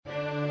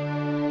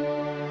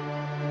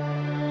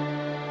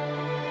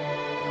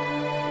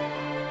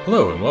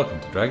Hello and welcome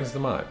to Dragon's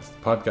Demise,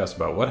 the podcast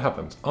about what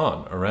happens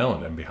on,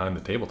 around, and behind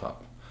the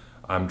tabletop.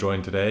 I'm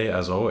joined today,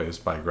 as always,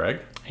 by Greg.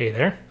 Hey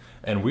there.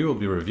 And we will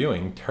be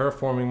reviewing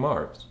Terraforming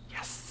Mars.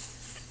 Yes.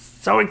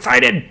 So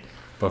excited.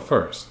 But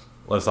first,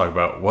 let's talk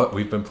about what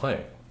we've been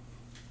playing.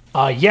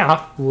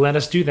 Let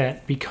us do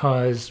that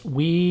because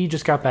we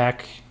just got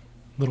back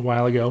a little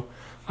while ago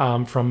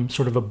from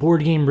sort of a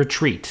board game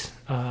retreat.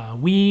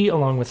 We,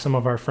 along with some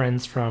of our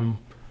friends from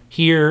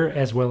here,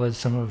 as well as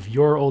some of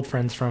your old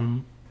friends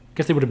from, I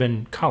guess they would have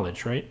been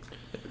college, right?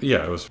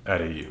 Yeah, it was at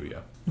AU, yeah.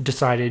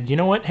 Decided, you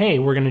know what, hey,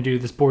 we're going to do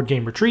this board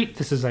game retreat.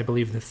 This is, I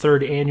believe, the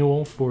third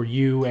annual for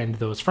you and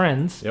those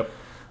friends. Yep.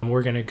 And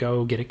we're going to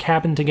go get a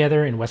cabin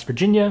together in West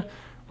Virginia.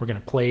 We're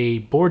going to play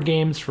board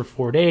games for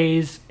 4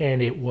 days,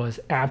 and it was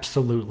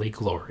absolutely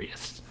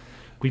glorious.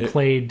 We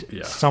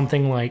played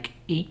something like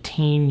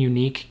 18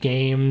 unique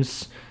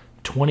games,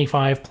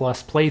 25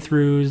 plus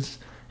playthroughs,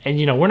 and,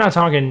 we're not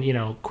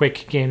talking,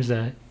 quick games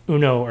of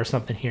Uno or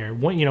something here.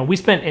 We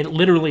spent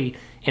literally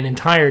an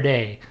entire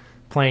day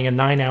playing a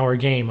 9-hour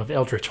game of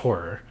Eldritch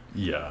Horror.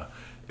 Yeah.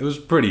 It was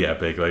pretty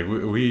epic. Like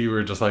we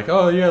were just like,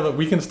 oh yeah,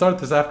 we can start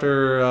this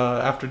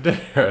after dinner.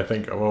 I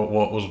think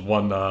what was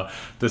one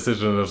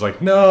decision. It was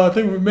like, no, I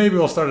think maybe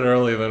we'll start it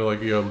early. And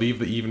then leave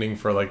the evening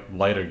for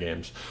lighter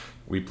games.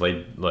 We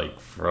played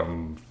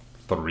from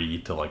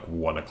 3 to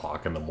 1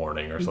 o'clock in the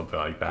morning or something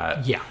like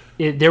that. Yeah,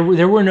 there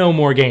were no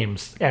more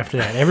games after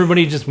that.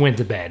 Everybody just went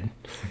to bed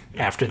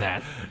after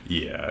that.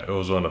 Yeah, it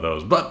was one of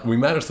those. But we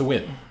managed to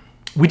win.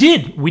 We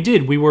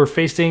did. We were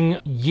facing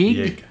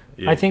Yig.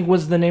 I think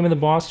was the name of the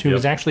boss, who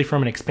was actually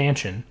from an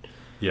expansion.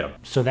 Yeah.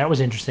 So that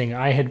was interesting.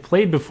 I had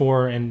played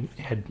before and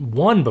had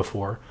won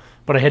before,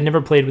 but I had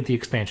never played with the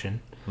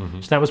expansion.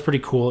 Mm-hmm. So that was pretty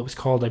cool. It was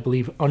called, I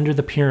believe, Under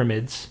the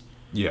Pyramids.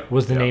 Yeah.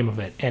 Was the name of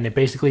it. And it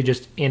basically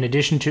just, in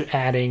addition to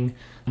adding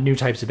new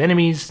types of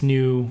enemies,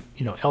 new,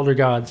 elder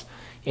gods,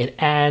 it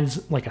adds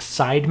a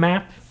side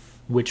map,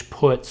 which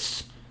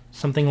puts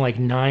something like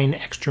 9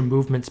 extra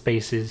movement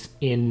spaces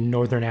in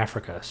northern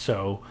Africa.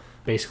 So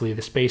basically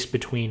the space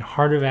between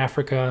Heart of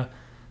Africa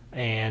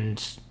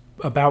and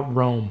about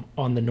Rome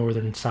on the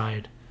northern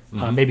side,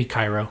 maybe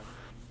Cairo.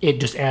 It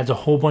just adds a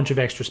whole bunch of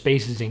extra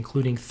spaces,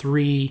 including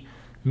 3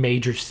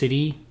 major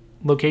city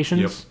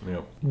locations.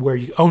 Yep. Where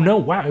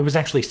it was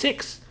actually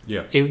 6.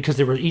 Yeah. Because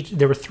there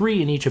were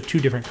 3 in each of 2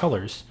 different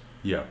colors.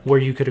 Yeah. Where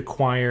you could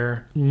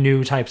acquire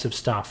new types of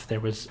stuff. There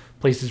was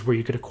places where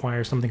you could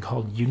acquire something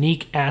called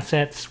unique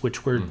assets,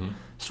 which were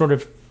sort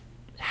of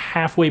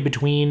halfway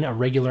between a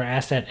regular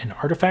asset and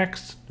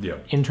artifacts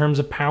in terms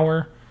of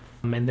power.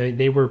 And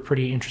they were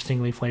pretty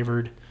interestingly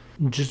flavored.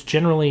 Just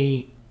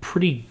generally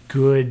pretty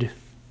good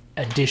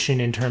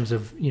addition in terms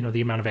of,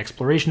 the amount of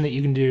exploration that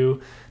you can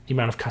do, the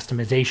amount of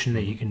customization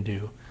that you can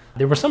do.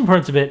 There were some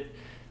parts of it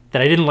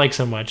that I didn't like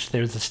so much.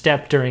 There was a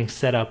step during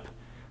setup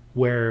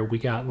where we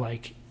got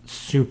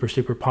super,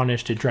 super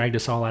punished. It dragged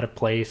us all out of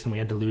place and we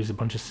had to lose a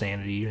bunch of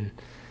sanity, and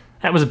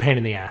that was a pain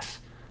in the ass.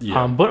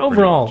 Yeah, but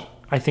overall,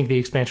 I think the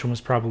expansion was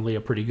probably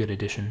a pretty good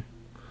addition.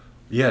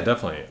 Yeah,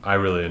 definitely. I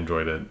really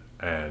enjoyed it,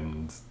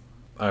 and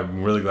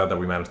I'm really glad that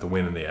we managed to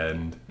win in the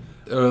end.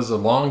 It was a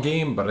long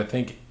game, but I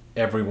think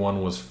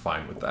everyone was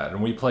fine with that.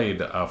 And we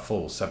played a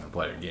full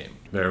 7-player game.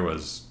 There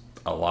was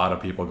a lot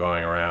of people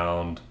going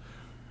around.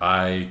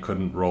 I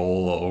couldn't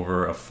roll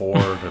over a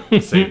 4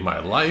 to save my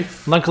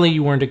life. Luckily,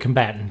 you weren't a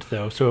combatant,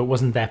 though, so it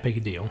wasn't that big a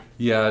deal.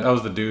 Yeah, I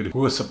was the dude who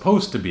was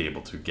supposed to be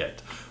able to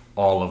get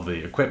all of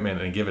the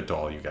equipment and give it to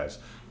all you guys.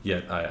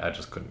 Yet I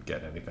just couldn't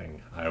get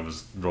anything. I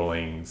was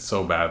rolling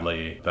so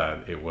badly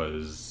that it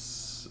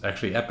was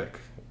actually epic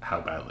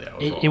how badly I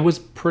was rolling. It was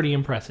pretty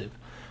impressive.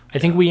 I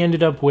think we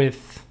ended up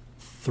with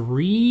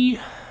 3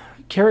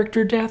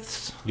 character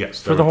deaths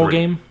for the whole 3.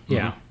 Game. Mm-hmm.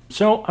 Yeah.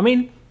 So,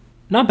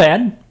 not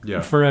bad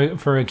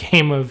for a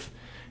game of,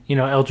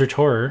 Eldritch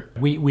Horror.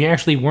 We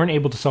actually weren't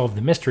able to solve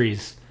the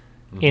mysteries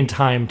in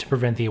time to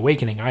prevent the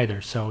awakening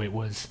either. So it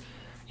was,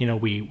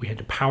 we had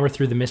to power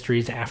through the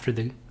mysteries after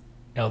the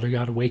Elder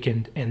God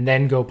awakened and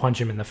then go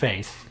punch him in the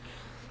face.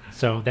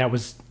 So that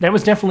was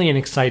definitely an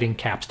exciting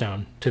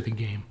capstone to the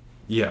game.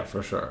 Yeah,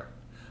 for sure.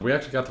 We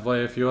actually got to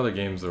play a few other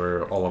games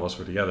where all of us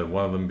were together.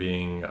 One of them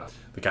being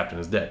The Captain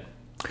is Dead.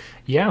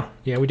 Yeah,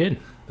 we did.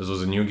 This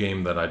was a new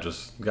game that I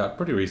just got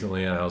pretty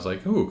recently, and I was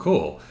like, ooh,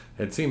 cool.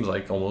 It seems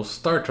like almost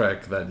Star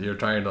Trek, that you're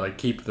trying to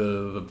keep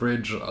the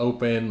bridge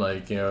open,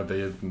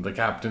 the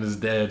captain is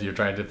dead, you're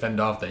trying to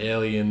fend off the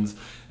aliens,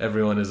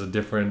 everyone is a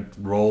different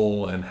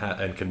role and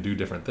can do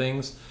different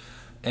things.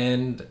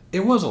 And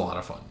it was a lot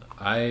of fun.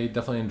 I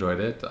definitely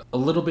enjoyed it. A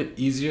little bit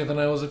easier than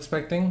I was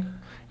expecting.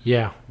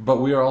 Yeah.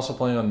 But we are also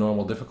playing on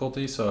normal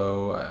difficulty,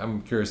 so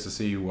I'm curious to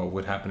see what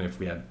would happen if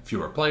we had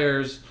fewer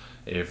players,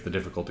 if the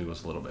difficulty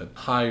was a little bit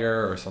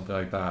higher or something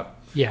like that.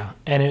 Yeah,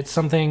 and it's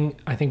something,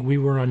 I think we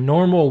were on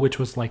normal, which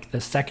was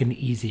the second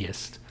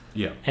easiest.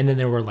 Yeah. And then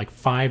there were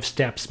 5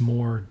 steps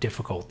more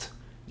difficult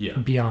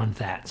beyond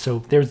that. So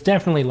there's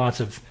definitely lots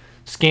of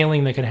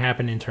scaling that can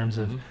happen in terms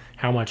of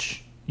how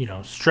much,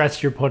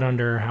 stress you're put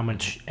under, how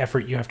much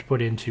effort you have to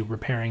put into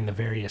repairing the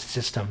various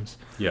systems.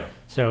 Yeah.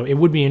 So it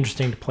would be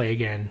interesting to play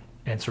again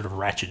and sort of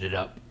ratchet it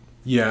up.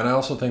 Yeah, and I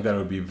also think that it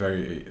would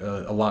be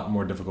a lot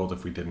more difficult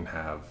if we didn't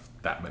have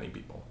that many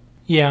people.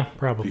 Yeah,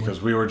 probably.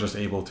 Because we were just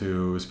able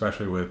to,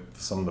 especially with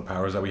some of the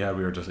powers that we had,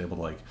 we were just able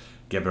to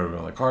give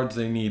everyone the cards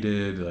they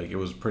needed. It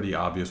was pretty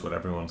obvious what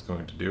everyone's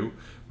going to do.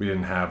 We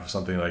didn't have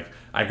something like,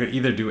 I could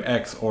either do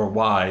X or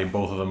Y,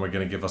 both of them are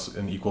going to give us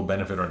an equal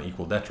benefit or an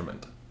equal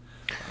detriment.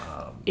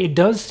 It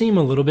does seem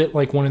a little bit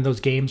like one of those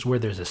games where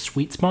there's a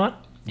sweet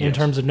spot in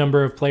terms of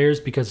number of players,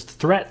 because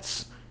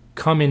threats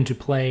come into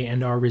play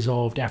and are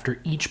resolved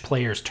after each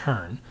player's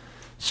turn.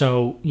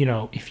 So,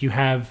 if you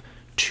have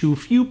too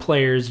few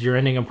players, you're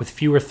ending up with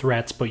fewer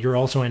threats, but you're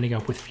also ending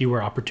up with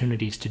fewer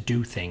opportunities to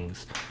do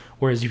things.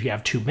 Whereas if you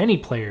have too many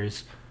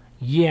players,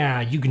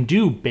 you can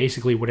do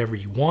basically whatever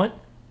you want,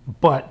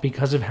 but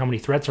because of how many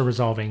threats are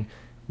resolving,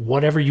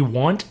 whatever you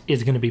want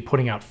is going to be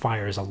putting out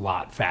fires a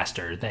lot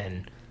faster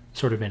than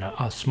sort of in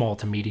a small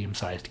to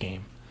medium-sized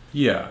game.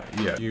 Yeah.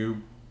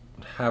 You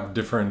have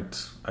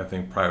different, I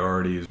think,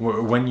 priorities.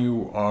 When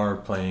you are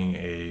playing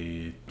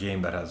a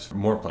game that has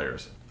more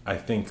players, I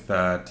think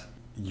that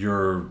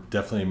you're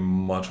definitely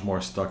much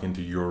more stuck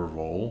into your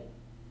role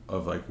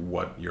of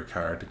what your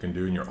character can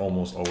do, and you're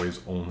almost always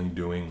only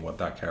doing what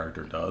that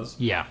character does.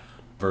 Yeah.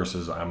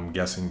 Versus, I'm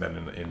guessing that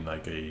in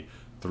a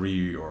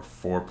 3 or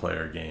 4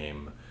 player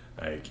game,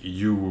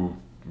 you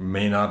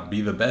may not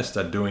be the best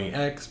at doing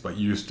X, but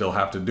you still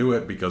have to do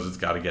it because it's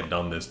got to get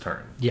done this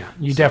turn. Yeah,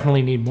 you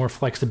definitely need more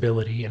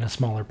flexibility in a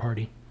smaller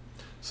party.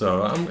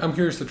 So I'm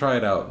curious to try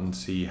it out and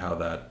see how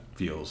that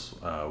feels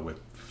with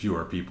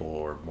fewer people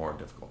or more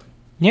difficulty.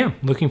 Yeah,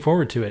 looking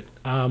forward to it.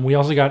 We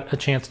also got a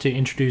chance to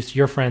introduce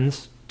your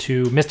friends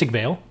to Mystic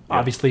Vale,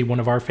 obviously one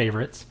of our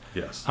favorites.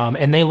 Yes.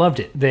 And they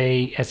loved it.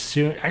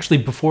 Actually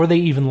before they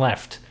even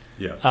left,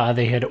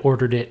 they had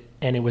ordered it,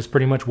 and it was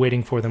pretty much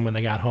waiting for them when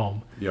they got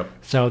home. Yep.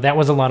 So that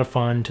was a lot of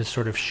fun to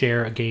sort of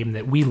share a game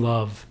that we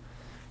love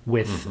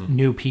with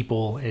new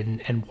people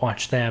and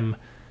watch them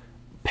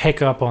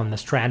pick up on the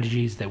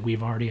strategies that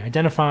we've already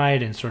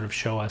identified and sort of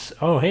show us,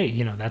 oh,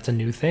 hey, that's a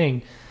new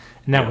thing.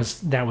 And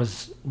that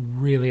was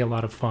really a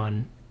lot of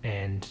fun,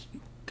 and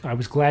I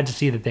was glad to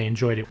see that they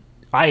enjoyed it.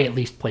 I at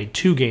least played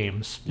 2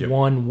 games,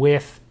 one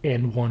with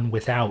and one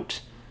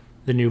without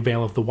the new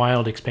Veil of the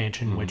Wild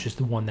expansion, which is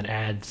the one that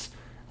adds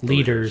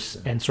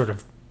leaders and sort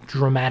of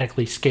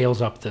dramatically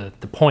scales up the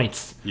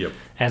points,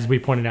 as we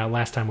pointed out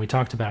last time we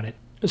talked about it.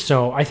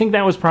 So I think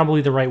that was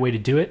probably the right way to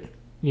do it.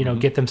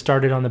 Get them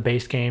started on the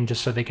base game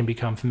just so they can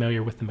become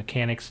familiar with the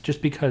mechanics,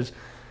 just because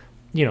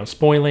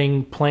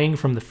playing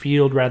from the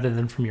field rather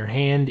than from your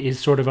hand is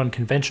sort of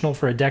unconventional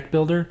for a deck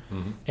builder,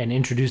 and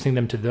introducing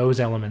them to those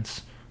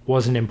elements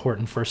was an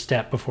important first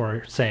step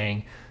before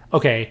saying,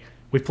 okay,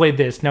 we've played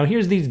this, now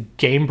here's these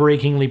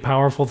game-breakingly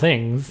powerful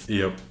things.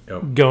 Yep.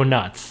 Go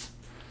nuts.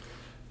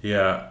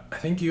 Yeah, I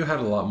think you had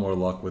a lot more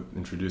luck with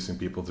introducing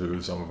people to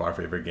some of our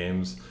favorite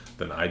games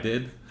than I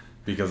did,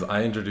 because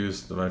I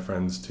introduced my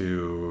friends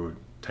to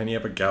Tiny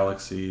Epic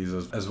Galaxies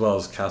as well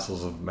as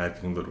Castles of Mad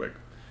King Ludwig.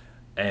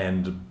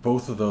 And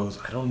both of those,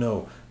 I don't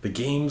know, the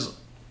games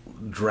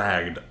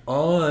dragged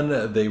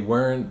on. They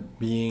weren't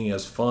being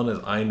as fun as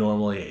I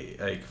normally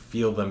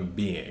feel them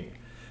being.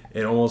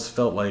 It almost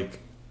felt like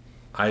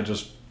I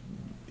just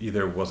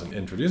either wasn't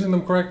introducing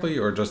them correctly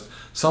or just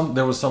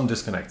there was some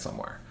disconnect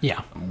somewhere.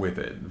 Yeah. With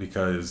it,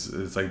 because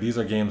it's these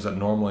are games that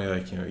normally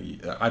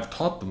I've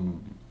taught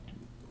them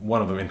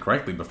one of them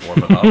incorrectly before,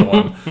 but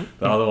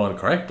the other one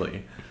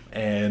correctly.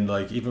 And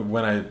even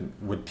when I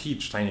would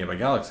teach Tiny Epic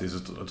Galaxies,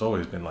 it's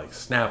always been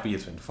snappy.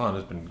 It's been fun.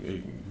 It's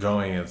been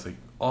going. It's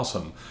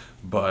awesome,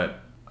 but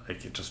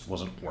it just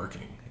wasn't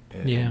working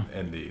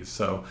in these.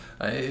 So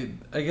I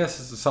guess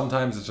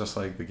sometimes it's just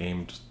the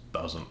game just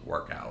doesn't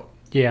work out.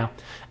 Yeah,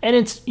 and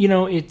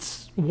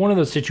it's one of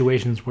those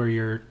situations where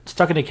you're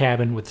stuck in a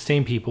cabin with the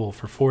same people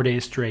for 4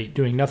 days straight,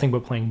 doing nothing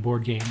but playing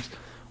board games.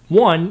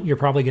 One, you're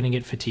probably going to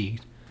get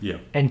fatigued. Yeah.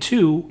 And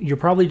 2, you're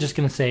probably just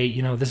going to say,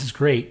 this is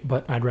great,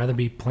 but I'd rather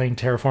be playing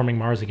Terraforming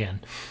Mars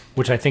again,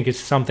 which I think is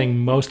something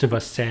most of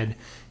us said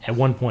at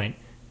one point,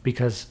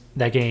 because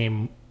that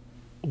game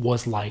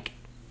was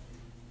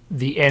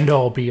the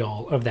end-all,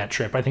 be-all of that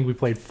trip. I think we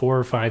played 4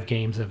 or 5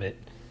 games of it.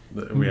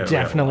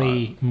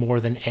 Definitely more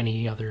than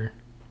any other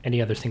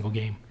single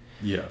game.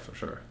 Yeah, for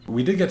sure.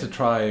 We did get to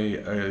try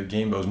a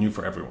game that was new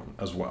for everyone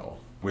as well,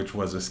 which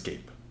was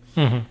Escape.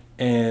 Mm-hmm.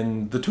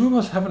 And the 2 of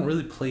us haven't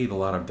really played a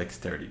lot of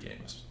dexterity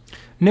games.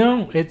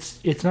 No,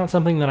 it's not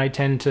something that I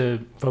tend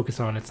to focus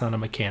on. It's not a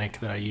mechanic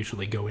that I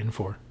usually go in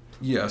for.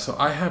 Yeah, so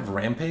I have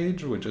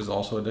Rampage, which is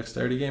also a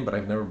dexterity game, but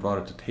I've never brought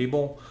it to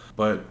table.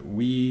 But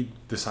we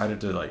decided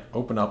to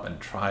open up and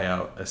try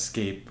out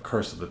Escape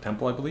Curse of the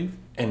Temple, I believe.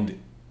 And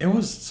it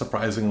was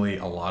surprisingly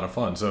a lot of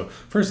fun. So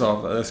first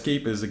off,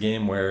 Escape is a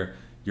game where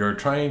you're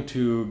trying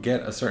to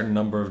get a certain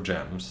number of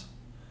gems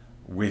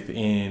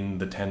within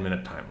the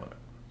 10-minute time limit.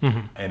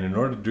 Mm-hmm. And in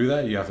order to do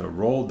that, you have to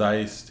roll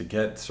dice to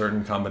get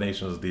certain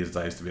combinations of these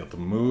dice to be able to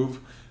move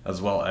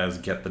as well as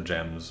get the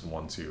gems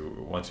once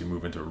you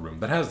move into a room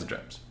that has the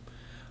gems.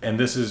 And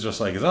this is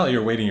just like, it's not like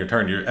you're waiting your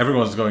turn.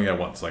 Everyone's going at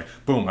once. Like,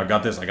 boom, I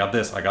got this, I got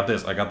this, I got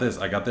this, I got this,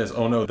 I got this.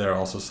 Oh no, there are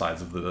also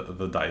sides of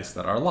the dice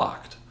that are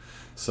locked.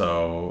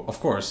 So, of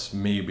course,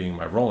 me being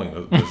my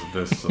rolling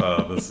this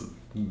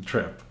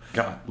trip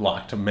got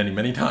locked many,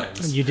 many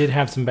times. You did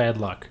have some bad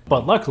luck.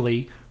 But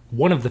luckily,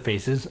 one of the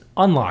faces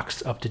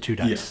unlocks up to 2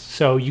 dice. Yes.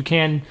 So you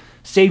can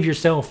save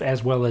yourself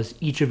as well as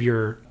each of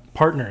your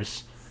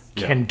partners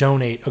can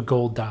donate a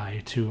gold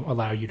die to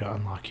allow you to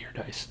unlock your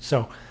dice.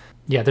 So,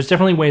 yeah, there's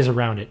definitely ways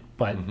around it,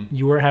 but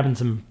you were having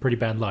some pretty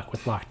bad luck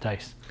with locked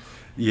dice.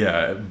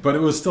 Yeah, but it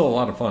was still a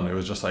lot of fun. It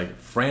was just like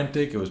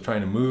frantic. It was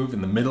trying to move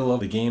in the middle of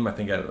the game. I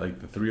think at like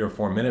the 3 or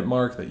 4 minute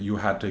mark that you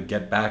had to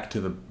get back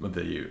to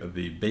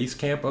the base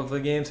camp of the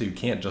game. So you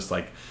can't just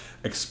like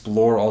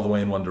explore all the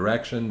way in one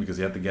direction because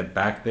you have to get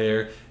back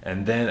there.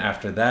 And then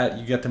after that,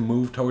 you get to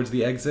move towards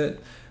the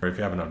exit, or if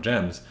you have enough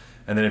gems.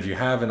 And then if you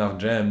have enough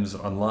gems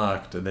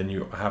unlocked, then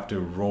you have to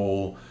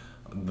roll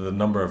the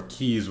number of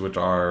keys, which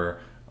are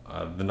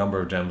the number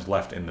of gems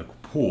left in the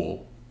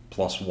pool,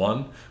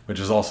 +1, which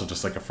is also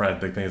just like a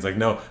frantic thing. It's like,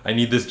 no, I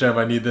need this gem,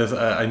 I need this,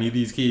 I need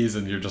these keys,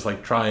 and you're just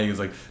like trying. It's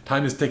like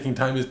time is ticking.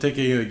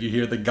 Like you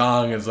hear the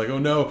gong, and it's like, oh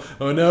no,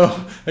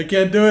 I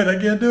can't do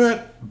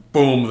it.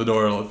 Boom, the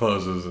door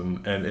closes,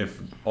 and if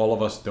all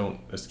of us don't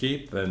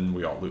escape, then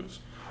we all lose.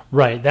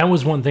 Right, that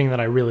was one thing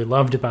that I really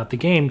loved about the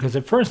game, because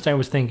at first I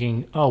was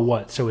thinking, oh,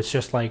 what? So it's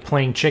just like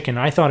playing chicken.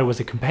 I thought it was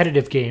a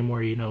competitive game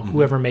where,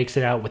 whoever makes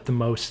it out with the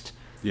most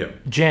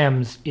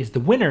gems is the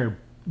winner,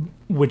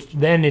 which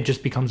then it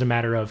just becomes a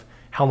matter of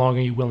how long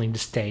are you willing to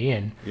stay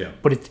in. Yeah.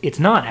 But it's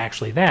not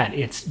actually that.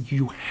 It's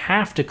you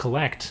have to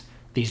collect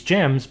these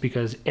gems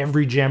because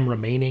every gem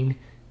remaining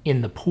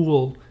in the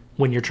pool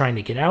when you're trying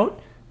to get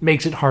out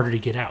makes it harder to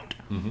get out.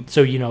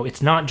 So,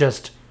 it's not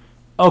just,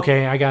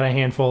 okay, I got a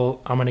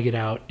handful, I'm going to get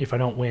out. If I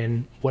don't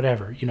win,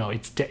 whatever.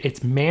 It's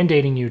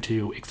mandating you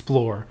to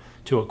explore,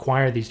 to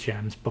acquire these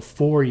gems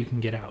before you can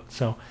get out.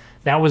 So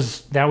that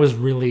was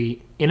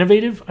really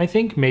innovative, I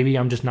think. Maybe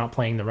I'm just not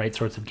playing the right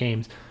sorts of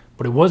games,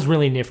 but it was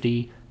really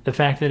nifty. The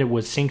fact that it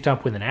was synced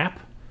up with an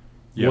app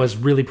was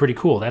really pretty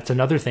cool. That's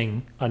another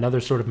thing, another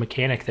sort of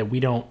mechanic that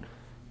we don't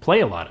play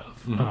a lot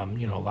of.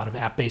 A lot of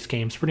app-based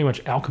games, pretty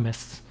much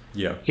Alchemists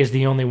is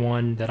the only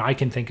one that I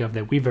can think of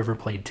that we've ever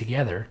played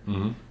together.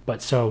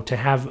 But so to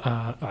have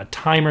a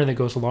timer that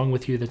goes along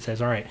with you that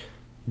says, all right,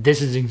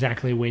 this is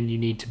exactly when you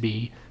need to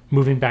be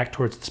moving back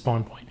towards the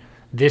spawn point.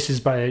 This is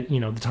by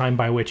the time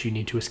by which you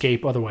need to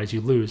escape, otherwise you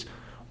lose,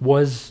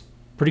 was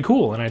pretty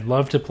cool. And I'd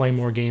love to play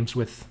more games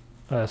with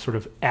sort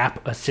of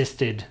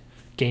app-assisted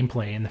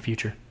gameplay in the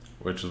future.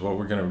 Which is what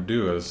we're going to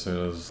do as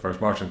soon as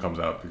First Martian comes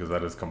out, because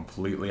that is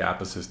completely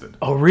app-assisted.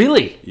 Oh,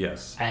 really?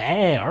 Yes.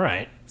 Hey, all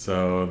right.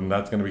 So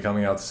that's going to be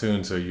coming out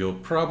soon, so you'll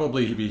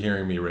probably be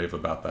hearing me rave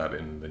about that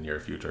in the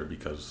near future,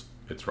 because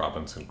it's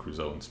Robinson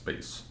Crusoe in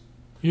space.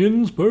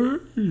 In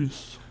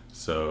space.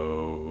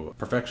 So,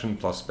 perfection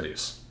plus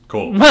space.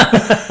 Cool.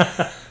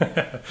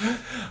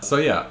 So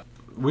yeah,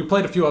 we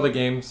played a few other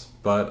games,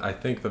 but I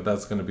think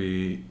that's going to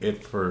be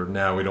it for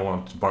now. We don't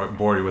want to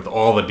bore you with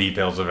all the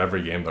details of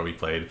every game that we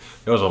played.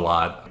 There was a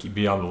lot.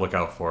 Be on the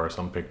lookout for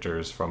some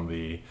pictures from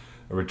the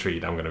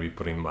retreat. I'm going to be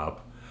putting them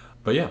up.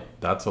 But yeah,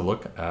 that's a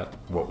look at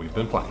what we've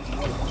been playing.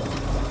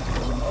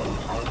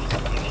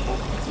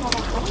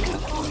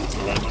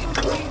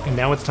 And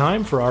now it's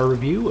time for our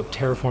review of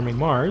Terraforming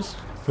Mars.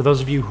 For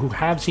those of you who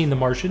have seen The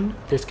Martian,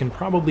 this can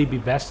probably be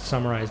best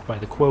summarized by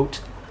the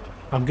quote,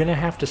 "I'm gonna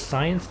have to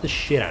science the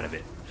shit out of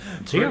it."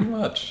 So Pretty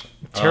much.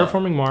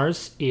 Terraforming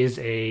Mars is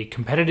a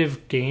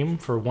competitive game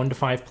for 1 to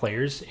 5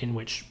 players in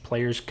which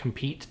players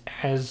compete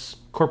as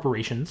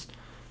corporations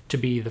to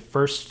be the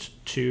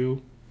first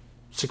to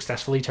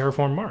successfully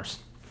terraform Mars.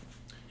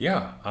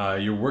 Yeah,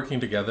 you're working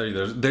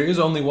together. There is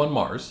only one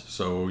Mars,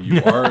 so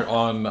you are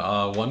on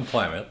one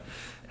planet.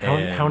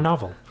 How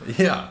novel.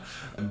 Yeah,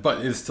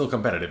 but it's still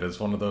competitive. It's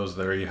one of those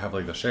where you have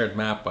like the shared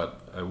map,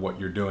 but what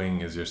you're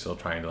doing is you're still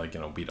trying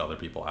to beat other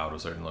people out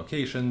of certain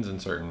locations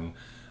and certain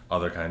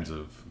other kinds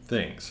of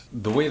things.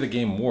 The way the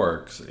game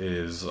works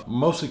is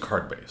mostly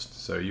card-based.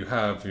 So you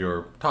have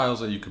your tiles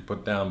that you could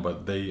put down,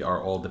 but they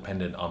are all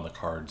dependent on the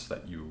cards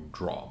that you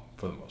draw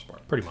for the most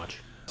part. Pretty much.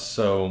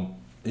 So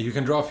you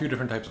can draw a few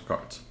different types of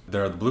cards.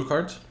 There are the blue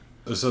cards.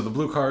 So the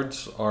blue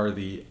cards are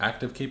the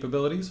active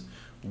capabilities,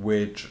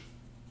 which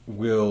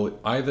will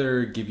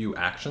either give you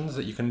actions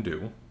that you can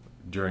do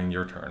during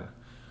your turn,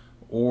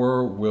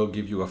 or will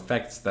give you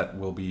effects that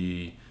will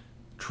be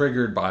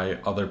triggered by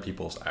other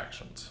people's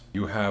actions.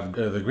 You have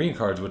the green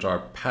cards, which are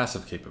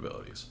passive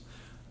capabilities,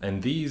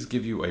 and these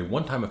give you a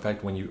one-time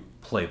effect when you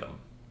play them.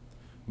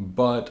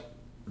 But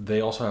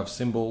they also have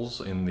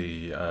symbols in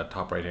the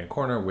top right-hand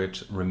corner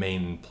which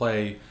remain in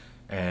play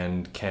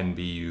and can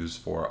be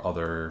used for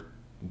other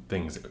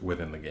things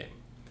within the game.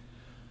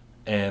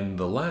 And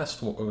the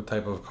last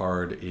type of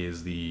card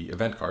is the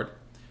event card.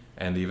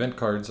 And the event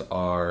cards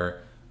are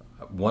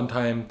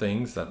one-time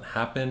things that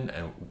happen,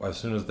 and as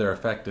soon as their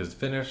effect is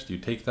finished, you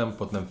take them,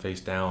 put them face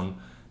down,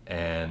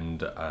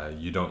 and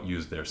you don't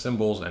use their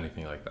symbols,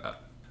 anything like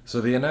that. So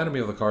the anatomy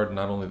of the card,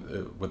 not only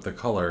with the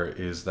color,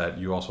 is that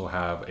you also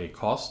have a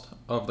cost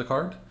of the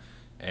card,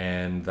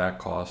 and that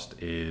cost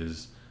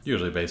is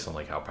usually based on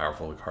like how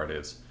powerful the card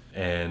is.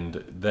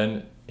 And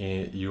then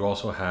you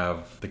also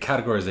have the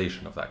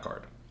categorization of that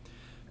card.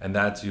 And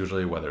that's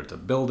usually whether it's a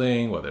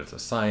building, whether it's a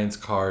science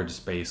card,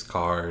 space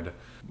card,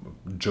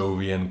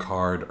 Jovian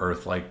card,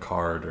 Earth-like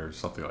card, or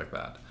something like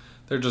that.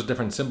 They're just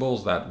different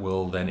symbols that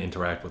will then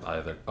interact with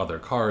either other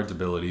cards,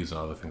 abilities, and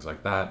other things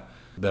like that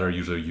are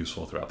usually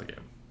useful throughout the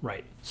game.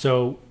 Right.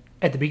 So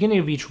at the beginning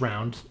of each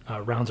round,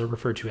 rounds are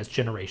referred to as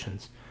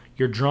generations.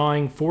 You're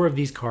drawing 4 of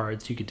these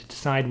cards. You get to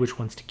decide which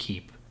ones to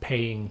keep,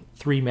 paying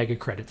 3 mega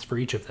credits for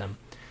each of them.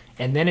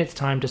 And then it's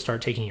time to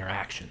start taking your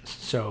actions.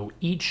 So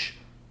each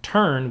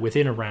turn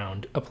within a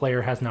round, a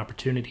player has an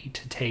opportunity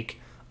to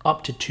take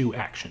up to 2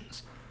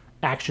 actions.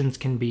 Actions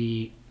can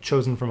be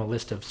chosen from a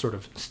list of sort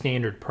of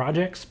standard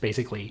projects,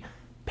 basically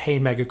pay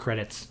mega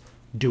credits,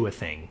 do a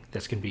thing.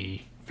 This can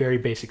be very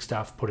basic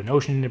stuff, put an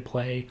ocean into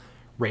play,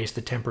 raise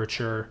the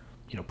temperature,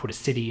 put a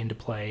city into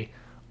play,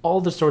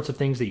 all the sorts of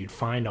things that you'd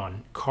find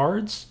on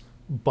cards,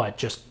 but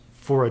just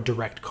for a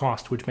direct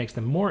cost, which makes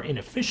them more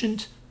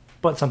inefficient,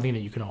 but something that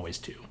you can always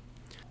do.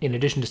 In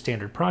addition to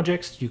standard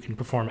projects, you can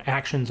perform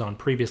actions on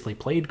previously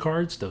played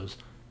cards, those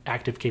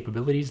active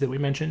capabilities that we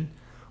mentioned,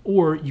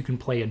 or you can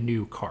play a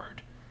new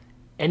card.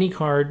 Any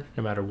card,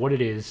 no matter what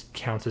it is,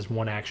 counts as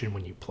 1 action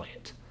when you play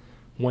it.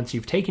 Once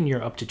you've taken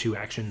your up to 2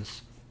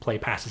 actions, play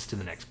passes to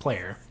the next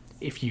player.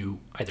 If you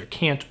either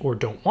can't or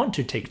don't want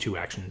to take 2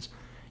 actions,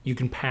 you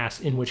can pass,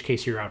 in which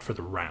case you're out for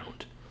the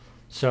round.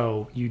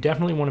 So you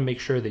definitely want to make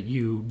sure that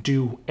you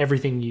do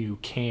everything you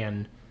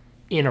can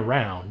in a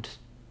round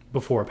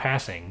before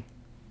passing,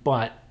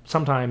 but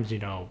sometimes, you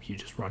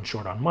just run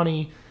short on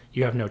money,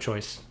 you have no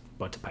choice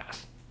but to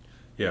pass.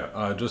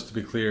 Yeah, just to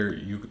be clear,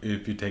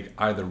 if you take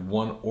either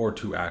 1 or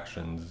 2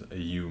 actions,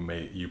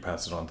 you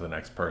pass it on to the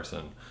next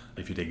person.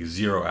 If you take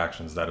 0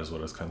 actions, that is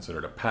what is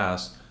considered a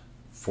pass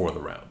for the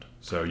round.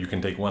 So you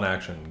can take 1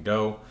 action and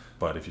go,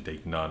 but if you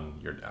take none,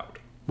 you're out.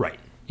 Right.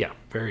 Yeah.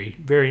 Very,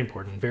 very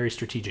important, very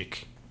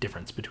strategic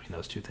difference between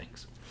those 2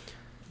 things.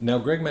 Now,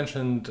 Greg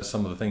mentioned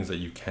some of the things that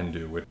you can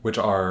do, which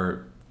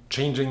are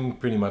changing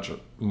pretty much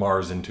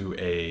Mars into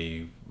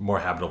a more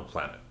habitable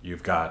planet.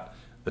 You've got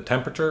the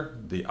temperature,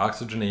 the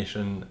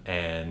oxygenation,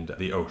 and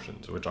the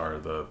oceans, which are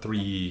the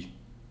 3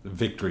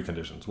 victory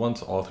conditions.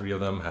 Once all 3 of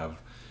them have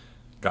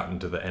gotten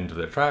to the end of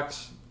their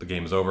tracks, the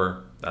game is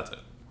over, that's it.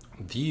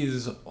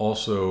 These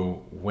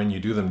also, when you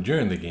do them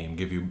during the game,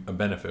 give you a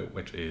benefit,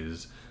 which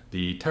is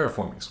the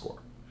terraforming score.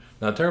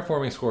 Now,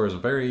 terraforming score is a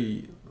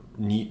very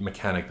neat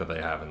mechanic that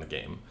they have in the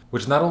game,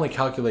 which not only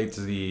calculates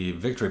the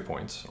victory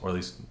points, or at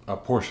least a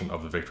portion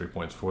of the victory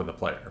points for the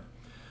player,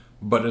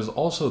 but is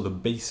also the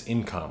base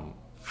income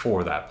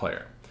for that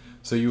player.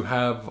 So you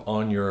have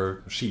on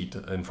your sheet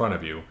in front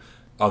of you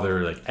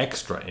other like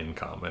extra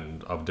income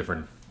and of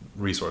different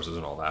resources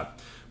and all that,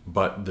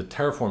 but the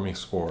terraforming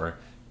score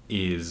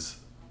is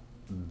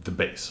the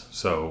base.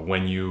 So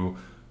when you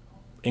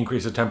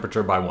increase the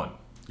temperature by 1,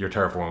 your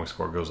terraforming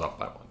score goes up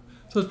by 1.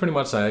 So it's pretty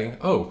much saying,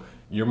 oh,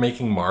 you're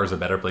making Mars a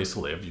better place to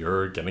live,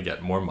 you're going to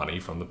get more money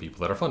from the people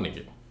that are funding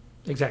you.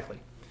 Exactly.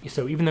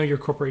 So even though your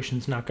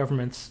corporation's not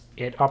governments,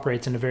 it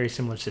operates in a very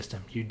similar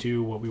system. You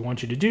do what we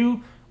want you to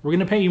do, we're going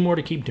to pay you more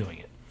to keep doing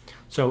it.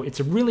 So it's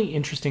a really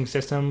interesting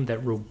system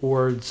that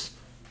rewards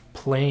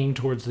playing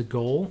towards the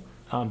goal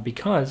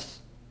because,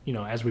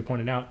 as we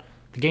pointed out,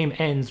 the game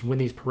ends when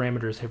these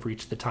parameters have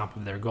reached the top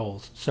of their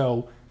goals.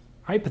 So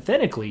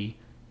hypothetically,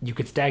 you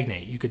could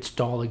stagnate. You could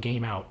stall a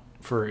game out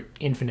for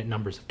infinite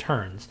numbers of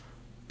turns.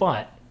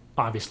 But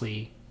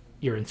obviously,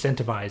 you're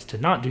incentivized to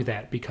not do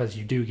that because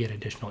you do get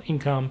additional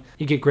income.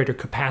 You get greater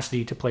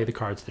capacity to play the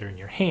cards that are in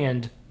your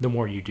hand the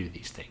more you do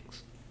these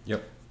things.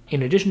 Yep.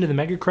 In addition to the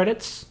mega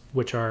credits,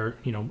 which are,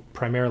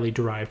 primarily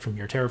derived from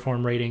your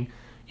terraform rating,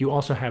 you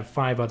also have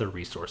 5 other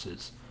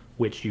resources,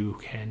 which you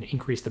can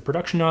increase the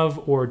production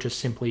of or just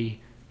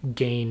simply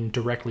gain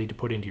directly to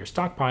put into your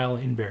stockpile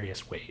in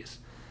various ways.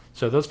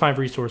 So those 5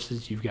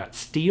 resources, you've got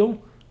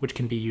steel, which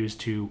can be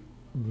used to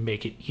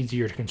make it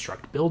easier to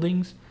construct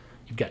buildings.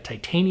 You've got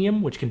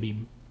titanium, which can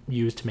be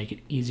used to make it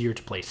easier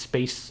to play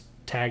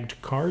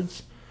space-tagged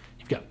cards.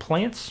 You've got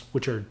plants,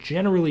 which are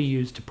generally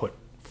used to put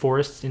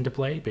forests into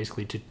play,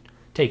 basically to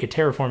take a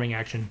terraforming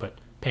action, but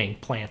paying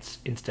plants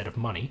instead of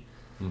money.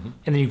 Mm-hmm.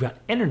 And then you've got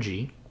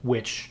energy,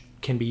 which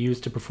can be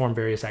used to perform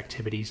various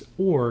activities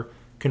or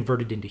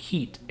converted into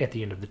heat at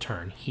the end of the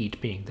turn. Heat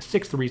being the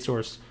 6th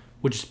resource,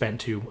 which is spent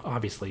to,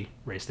 obviously,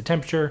 raise the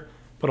temperature,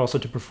 but also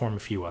to perform a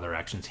few other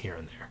actions here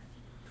and there.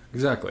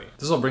 Exactly.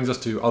 This all brings us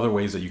to other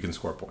ways that you can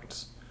score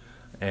points.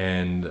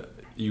 And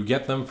you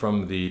get them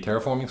from the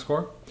terraforming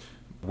score,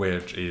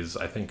 which is,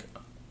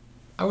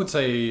 I would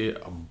say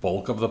a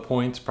bulk of the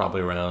points,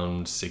 probably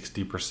around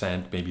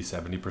 60%, maybe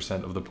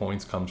 70% of the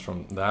points comes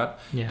from that,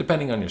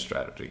 depending on your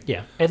strategy.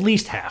 Yeah, at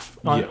least half.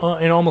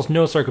 In almost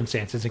no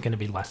circumstance is it going to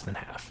be less than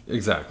half.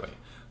 Exactly.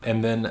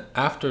 And then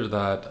after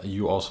that,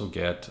 you also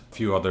get a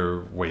few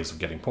other ways of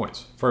getting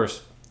points.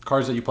 First,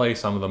 cards that you play,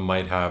 some of them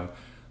might have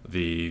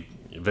the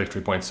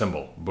victory point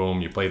symbol.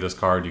 Boom, you play this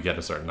card, you get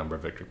a certain number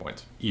of victory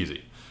points. Easy.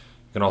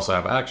 You can also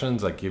have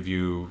actions that give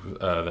you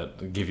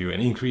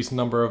an increased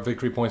number of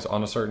victory points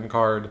on a certain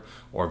card,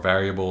 or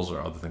variables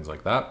or other things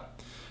like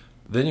that.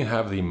 Then you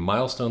have the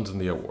milestones and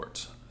the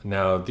awards.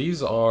 Now,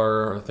 these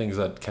are things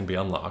that can be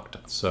unlocked.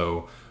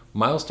 So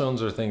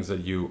milestones are things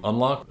that you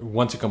unlock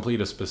once you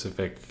complete a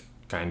specific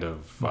kind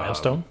of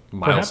Milestone?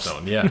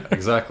 Milestone, yeah,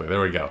 exactly.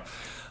 There we go.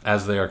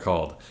 As they are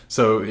called.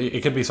 So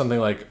it could be something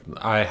like,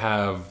 I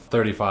have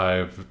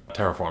 35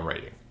 terraform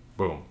rating.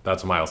 Boom,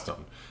 that's a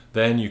milestone.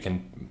 Then you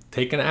can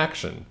take an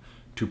action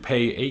to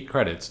pay 8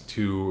 credits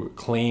to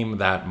claim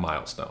that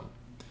milestone.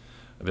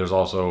 There's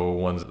also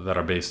ones that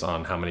are based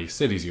on how many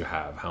cities you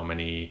have, how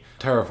many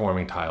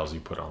terraforming tiles you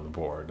put on the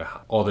board,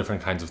 all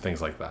different kinds of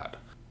things like that.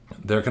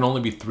 There can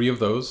only be 3 of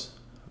those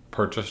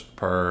purchased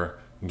per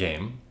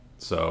game.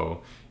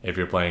 So if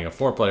you're playing a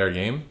 4-player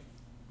game,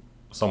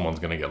 someone's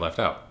going to get left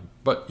out.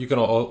 But you can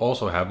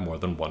also have more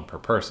than one per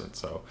person.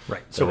 So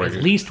right. So at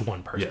least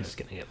one person is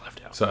going to get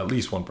left out. So at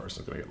least one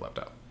person is going to get left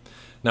out.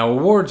 Now,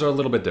 awards are a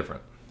little bit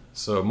different.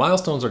 So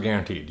milestones are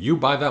guaranteed. You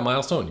buy that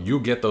milestone, you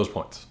get those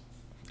points.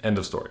 End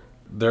of story.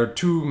 There are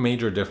 2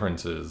 major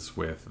differences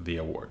with the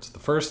awards. The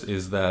first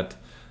is that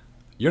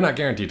you're not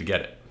guaranteed to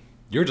get it.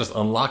 You're just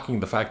unlocking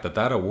the fact that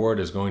that award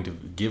is going to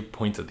give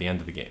points at the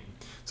end of the game.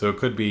 So it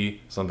could be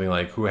something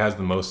like, who has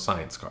the most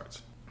science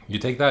cards? You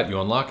take that,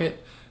 you unlock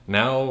it.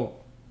 Now,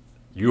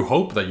 you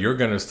hope that you're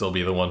going to still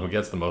be the one who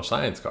gets the most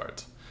science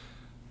cards.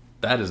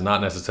 That is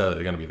not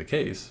necessarily going to be the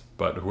case,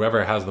 but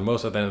whoever has the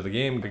most at the end of the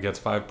game gets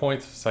 5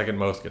 points, second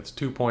most gets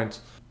 2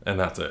 points, and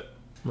that's it.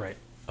 Right.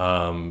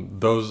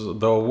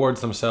 The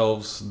awards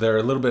themselves, they're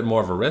a little bit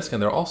more of a risk,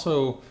 and they're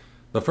also,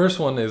 the first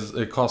one is,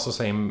 it costs the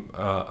same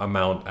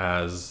amount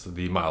as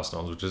the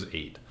milestones, which is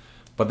 8.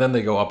 But then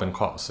they go up in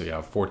cost, so you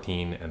have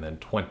 14 and then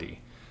 20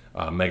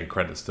 mega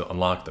credits to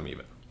unlock them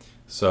even.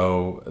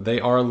 So they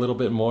are a little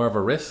bit more of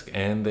a risk,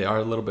 and they are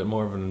a little bit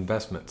more of an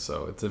investment.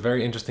 So it's a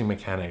very interesting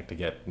mechanic to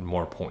get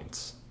more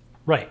points.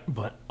 Right,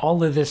 but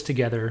all of this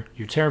together,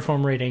 your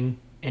terraform rating,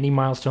 any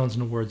milestones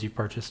and awards you've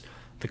purchased,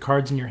 the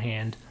cards in your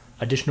hand,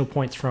 additional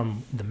points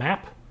from the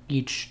map,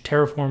 each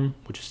terraform,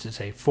 which is to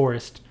say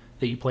forest,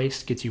 that you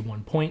place gets you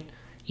 1 point.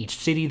 Each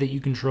city that you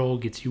control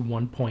gets you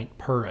 1 point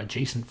per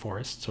adjacent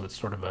forest, so it's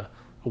sort of a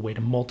way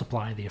to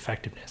multiply the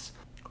effectiveness.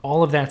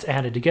 All of that's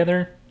added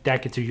together,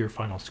 that gets you your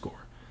final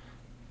score.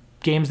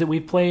 Games that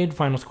we've played,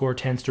 final score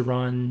tends to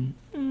run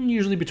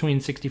usually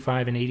between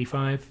 65 and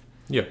 85,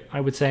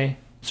 I would say.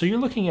 So you're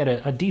looking at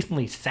a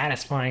decently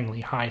satisfyingly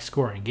high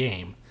scoring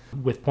game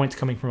with points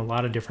coming from a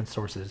lot of different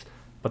sources,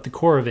 but the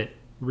core of it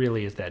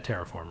really is that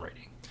terraform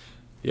rating.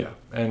 Yeah,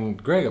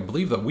 and Greg, I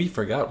believe that we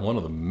forgot one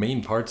of the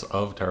main parts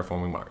of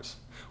Terraforming Mars,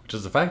 which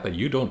is the fact that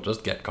you don't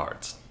just get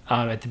cards.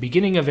 At the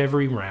beginning of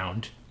every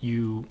round,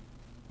 you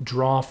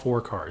draw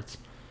 4 cards,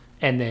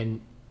 and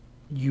then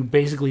you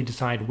basically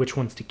decide which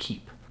ones to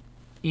keep.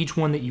 Each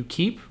one that you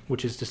keep,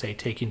 which is to say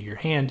take into your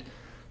hand,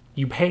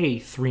 you pay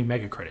 3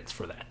 mega credits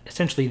for that.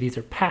 Essentially, these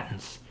are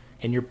patents,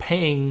 and you're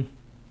paying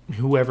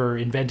whoever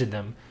invented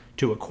them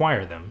to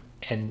acquire them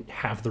and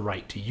have the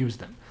right to use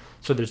them.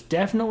 So there's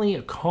definitely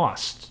a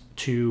cost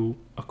to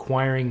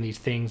acquiring these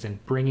things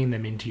and bringing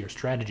them into your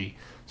strategy.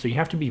 So you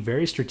have to be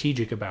very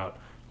strategic about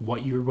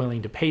what you're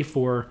willing to pay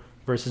for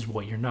versus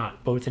what you're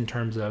not, both in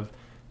terms of,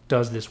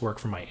 does this work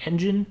for my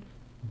engine,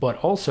 but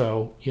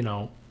also,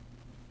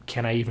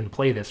 can I even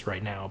play this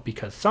right now?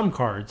 Because some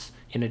cards,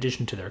 in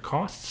addition to their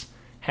costs,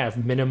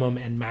 have minimum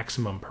and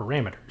maximum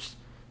parameters.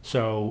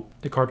 So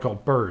the card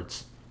called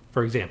Birds,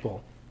 for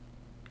example,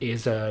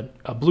 is a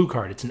blue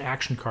card. It's an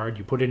action card.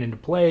 You put it into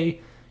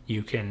play.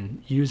 You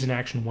can use an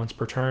action once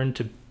per turn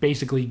to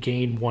basically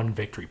gain 1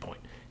 victory point.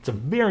 It's a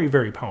very,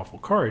 very powerful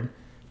card,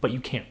 but you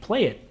can't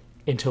play it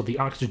until the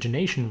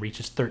oxygenation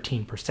reaches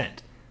 13%.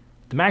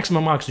 The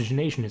maximum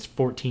oxygenation is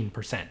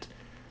 14%.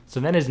 So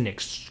that is an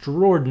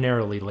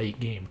extraordinarily late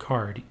game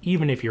card,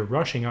 even if you're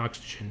rushing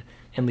oxygen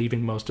and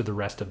leaving most of the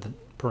rest of the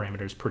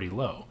parameters pretty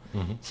low.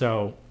 Mm-hmm.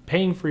 So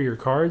paying for your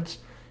cards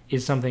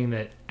is something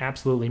that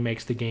absolutely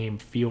makes the game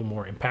feel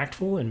more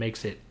impactful and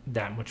makes it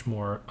that much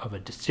more of a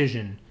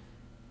decision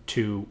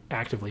to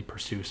actively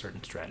pursue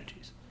certain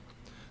strategies.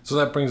 So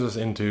that brings us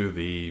into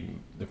the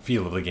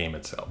feel of the game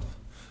itself.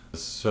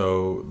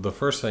 So the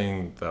first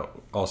thing that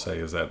I'll say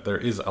is that there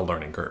is a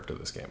learning curve to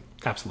this game.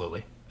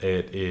 Absolutely.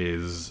 It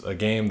is a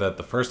game that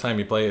the first time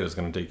you play it is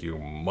going to take you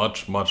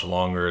much, much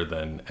longer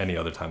than any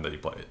other time that you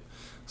play it.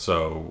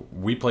 So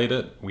we played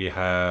it. We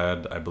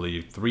had, I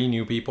believe, 3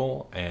 new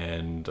people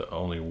and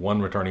only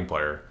 1 returning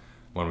player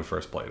when we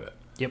first played it.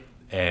 Yep.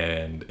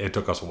 And it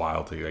took us a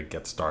while to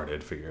get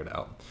started, figure it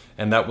out.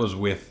 And that was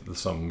with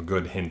some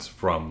good hints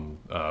from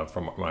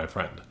my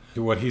friend.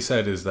 What he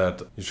said is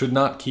that you should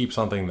not keep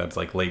something that's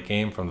like late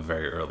game from the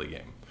very early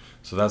game.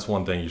 So that's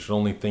one thing. You should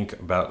only think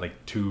about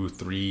like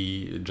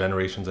 2-3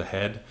 generations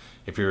ahead.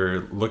 If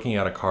you're looking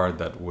at a card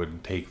that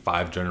would take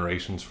 5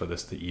 generations for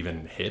this to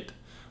even hit,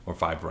 or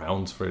 5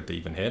 rounds for it to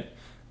even hit,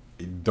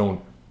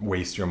 don't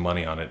waste your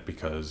money on it,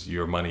 because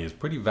your money is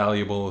pretty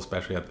valuable,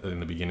 especially in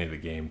the beginning of the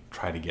game.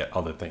 Try to get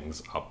other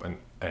things up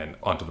and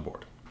onto the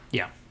board.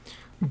 Yeah.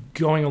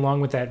 Going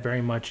along with that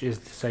very much is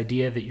this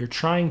idea that you're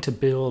trying to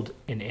build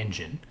an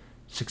engine.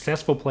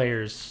 Successful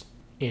players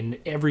in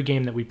every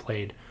game that we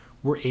played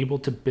were able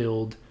to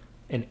build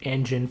an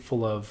engine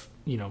full of,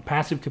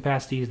 passive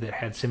capacities that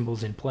had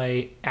symbols in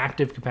play,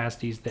 active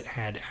capacities that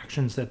had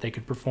actions that they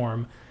could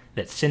perform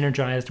that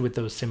synergized with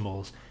those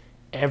symbols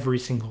every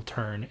single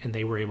turn, and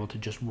they were able to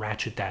just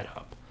ratchet that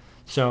up.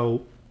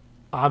 So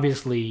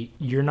obviously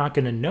you're not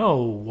going to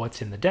know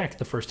what's in the deck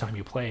the first time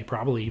you play,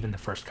 probably even the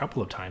first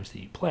couple of times that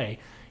you play.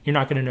 You're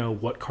not going to know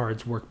what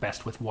cards work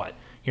best with what.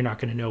 You're not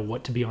going to know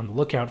what to be on the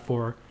lookout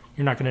for.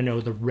 You're not going to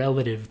know the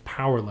relative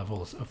power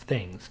levels of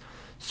things.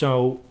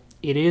 So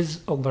it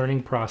is a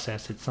learning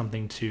process. It's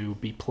something to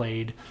be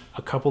played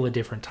a couple of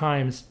different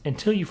times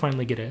until you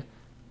finally get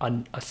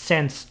a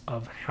sense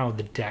of how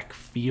the deck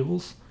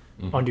feels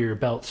under your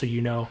belt. So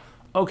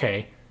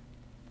okay,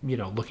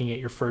 looking at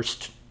your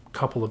first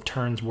couple of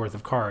turns worth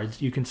of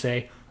cards, you can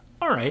say,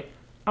 all right,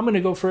 I'm going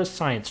to go for a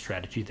science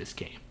strategy this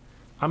game.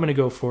 I'm going to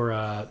go for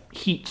a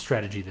heat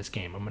strategy this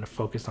game. I'm going to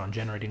focus on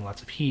generating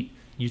lots of heat,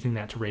 using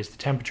that to raise the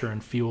temperature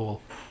and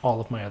fuel all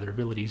of my other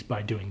abilities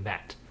by doing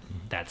that.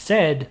 That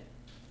said,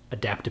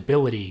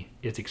 adaptability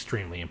is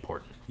extremely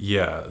important.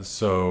 Yeah,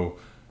 so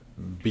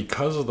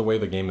because of the way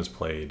the game is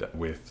played,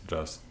 with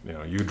just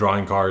you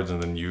drawing cards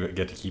and then you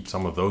get to keep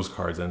some of those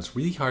cards, and it's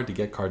really hard to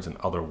get cards in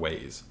other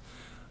ways.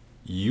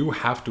 You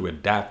have to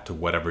adapt to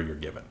whatever you're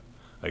given.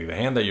 Like the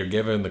hand that you're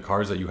given, the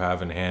cards that you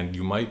have in hand,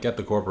 you might get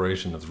the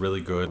corporation that's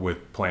really good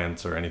with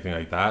plants or anything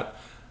like that.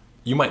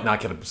 You might not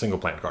get a single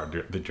plant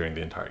card during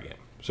the entire game.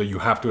 So you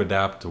have to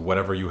adapt to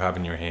whatever you have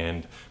in your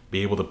hand,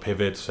 be able to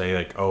pivot, say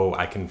like, oh,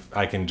 I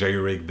can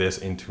jerry-rig this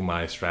into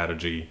my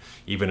strategy,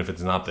 even if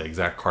it's not the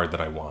exact card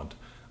that I want.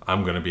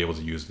 I'm going to be able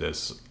to use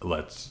this.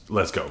 Let's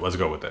go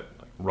with it.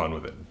 Run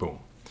with it. Boom.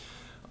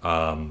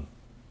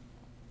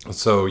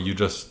 So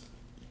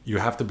you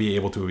have to be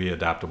able to be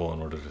adaptable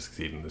in order to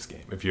succeed in this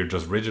game. If you're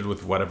just rigid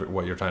with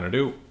what you're trying to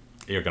do,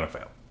 you're going to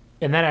fail.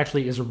 And that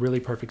actually is a really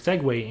perfect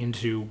segue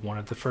into one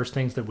of the first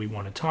things that we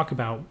want to talk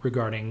about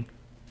regarding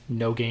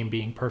no game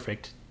being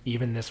perfect,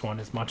 even this one,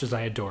 as much as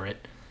I adore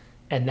it,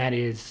 and that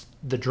is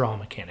the draw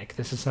mechanic.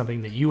 This is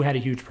something that you had a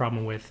huge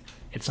problem with.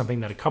 It's something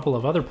that a couple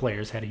of other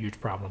players had a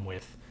huge problem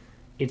with.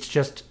 It's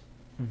just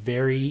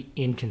very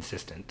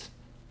inconsistent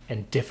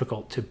and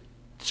difficult to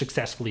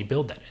successfully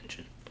build that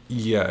engine.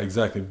 Yeah,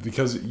 exactly.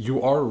 Because you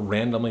are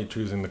randomly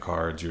choosing the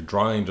cards. You're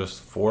drawing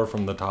just 4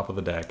 from the top of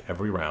the deck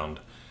every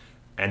round.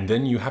 And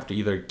then you have to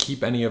either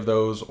keep any of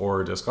those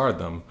or discard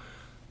them.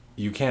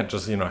 You can't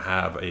just,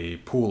 have a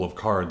pool of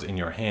cards in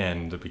your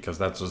hand, because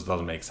that just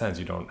doesn't make sense.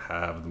 You don't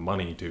have the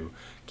money to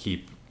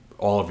keep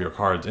all of your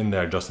cards in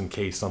there just in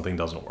case something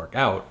doesn't work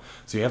out.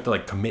 So you have to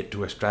commit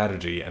to a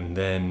strategy, and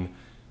then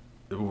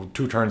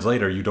 2 turns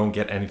later you don't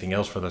get anything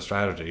else for the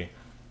strategy,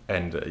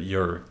 and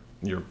you're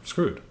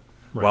screwed.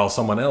 Right. While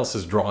someone else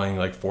is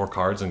drawing 4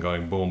 cards and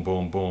going boom,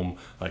 boom, boom.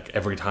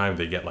 Every time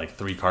they get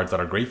 3 cards that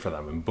are great for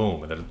them, and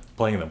boom, and they're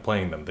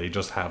playing them. They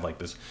just have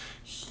this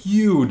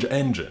huge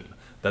engine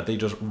that they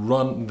just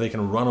run. They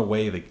can run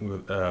away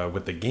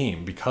with the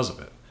game because of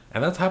it,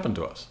 and that's happened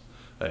to us.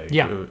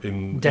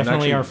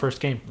 Definitely our first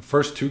game.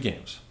 First 2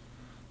 games,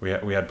 we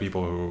had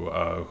people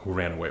who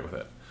ran away with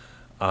it.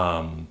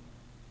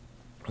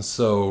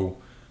 So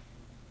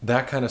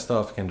that kind of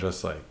stuff can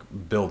just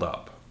build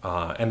up.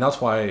 And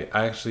that's why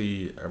I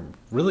actually am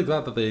really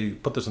glad that they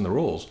put this in the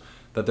rules,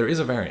 that there is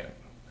a variant.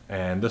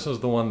 And this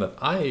is the one that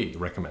I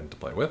recommend to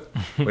play with,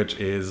 which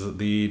is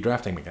the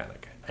drafting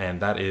mechanic.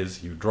 And that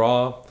is, you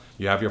draw,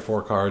 you have your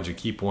 4 cards, you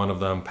keep one of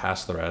them,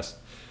 pass the rest.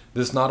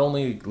 This not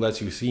only lets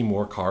you see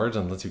more cards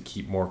and lets you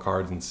keep more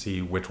cards and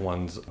see which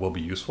ones will be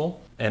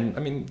useful. And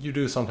I mean, you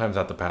do sometimes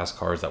have to pass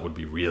cards that would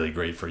be really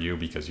great for you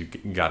because you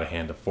got a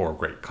hand of 4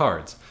 great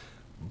cards.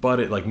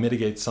 But it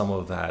mitigates some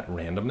of that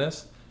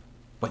randomness.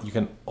 But you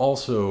can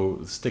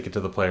also stick it to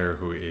the player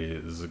who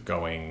is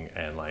going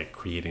and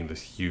creating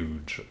this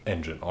huge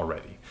engine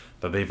already.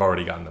 That they've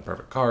already gotten the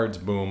perfect cards,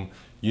 boom.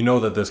 You know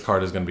that this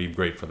card is going to be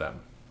great for them.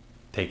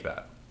 Take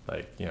that.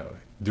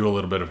 Do a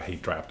little bit of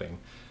hate drafting.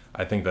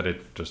 I think that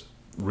it just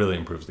really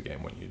improves the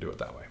game when you do it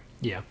that way.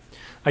 Yeah.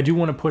 I do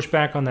want to push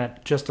back on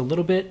that just a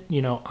little bit.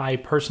 I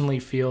personally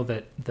feel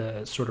that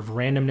the sort of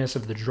randomness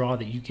of the draw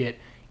that you get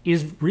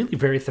is really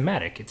very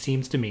thematic. It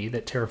seems to me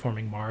that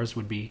terraforming Mars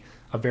would be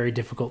a very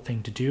difficult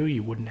thing to do.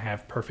 You wouldn't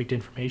have perfect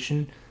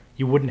information.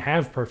 You wouldn't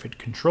have perfect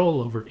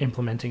control over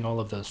implementing all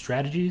of those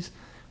strategies.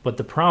 But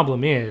the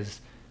problem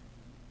is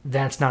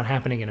that's not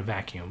happening in a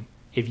vacuum.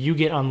 If you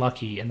get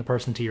unlucky and the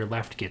person to your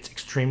left gets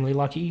extremely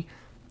lucky,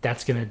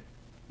 that's going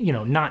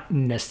to, not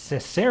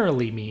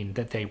necessarily mean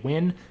that they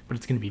win, but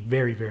it's going to be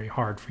very, very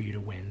hard for you to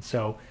win.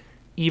 So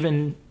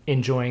even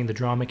enjoying the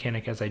draw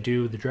mechanic as I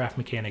do, the draft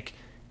mechanic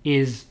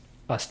is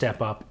a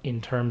step up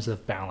in terms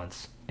of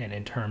balance and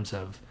in terms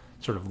of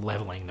sort of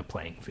leveling the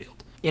playing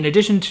field. In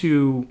addition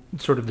to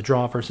sort of the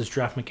draw versus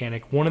draft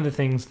mechanic, one of the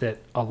things that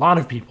a lot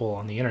of people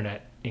on the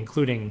internet,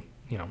 including,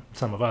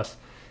 some of us,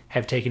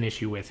 have taken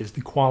issue with is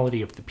the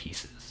quality of the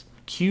pieces.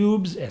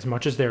 Cubes, as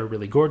much as they're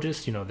really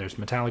gorgeous, there's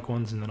metallic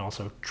ones and then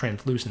also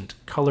translucent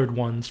colored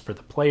ones for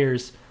the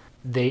players,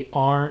 they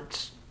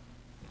aren't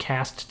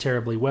cast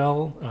terribly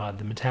well.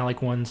 The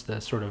metallic ones, the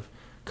sort of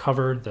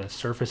cover, the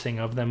surfacing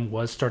of them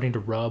was starting to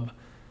rub,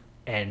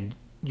 and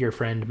your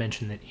friend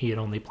mentioned that he had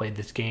only played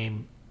this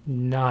game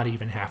not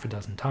even half a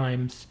dozen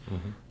times.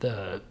 Mm-hmm.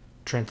 The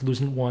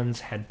translucent ones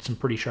had some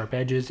pretty sharp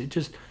edges.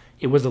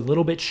 It was a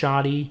little bit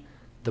shoddy.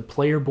 The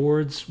player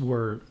boards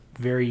were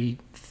very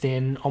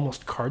thin,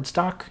 almost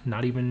cardstock,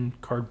 not even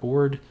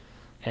cardboard.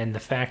 And the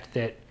fact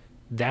that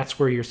that's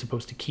where you're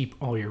supposed to keep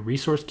all your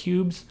resource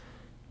cubes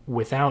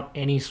without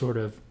any sort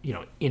of,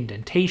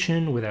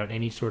 indentation, without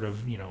any sort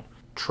of,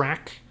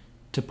 track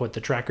to put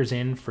the trackers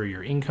in for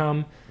your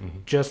income,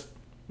 just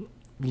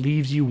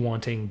leaves you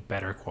wanting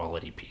better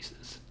quality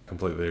pieces.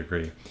 Completely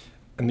agree.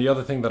 And the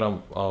other thing that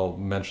I'll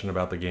mention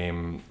about the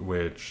game,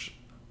 which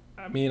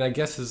I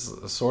guess is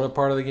sort of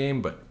part of the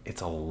game, but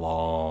it's a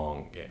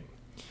long game.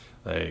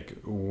 Like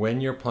when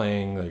you're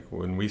playing, like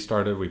when we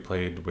started, we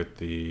played with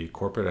the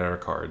Corporate Era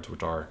cards,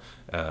 which are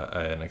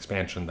an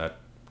expansion that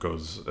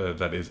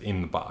is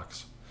in the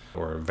box,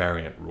 or a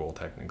variant rule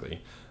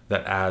technically,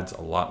 that adds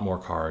a lot more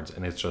cards,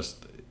 and it's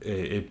just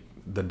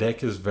the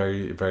deck is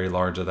very, very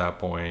large at that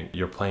point.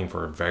 You're playing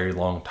for a very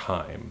long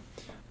time.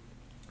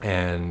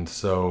 And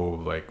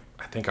so,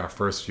 I think our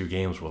first few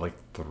games were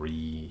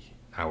 3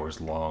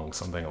 hours long,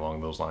 something along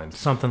those lines.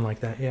 Something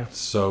like that, yeah.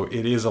 So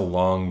it is a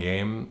long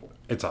game.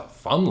 It's a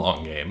fun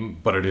long game,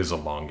 but it is a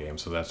long game.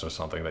 So that's just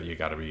something that you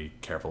got to be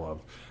careful of.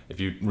 If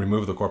you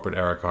remove the Corporate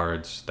Era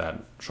cards,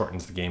 that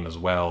shortens the game as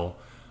well.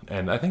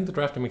 And I think the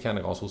drafting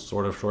mechanic also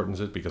sort of shortens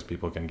it because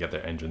people can get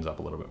their engines up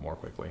a little bit more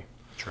quickly.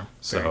 True.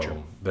 So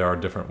true. There are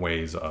different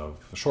ways of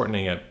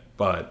shortening it,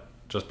 but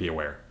just be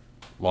aware.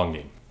 Long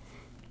game.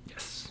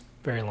 Yes,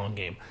 very long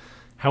game.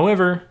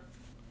 However,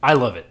 I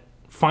love it.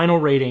 Final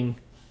rating,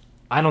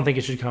 I don't think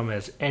it should come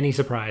as any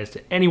surprise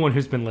to anyone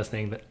who's been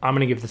listening that I'm going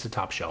to give this a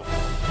top shelf.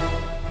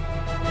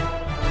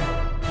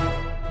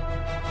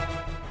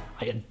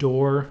 I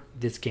adore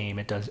this game.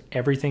 It does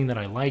everything that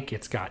I like.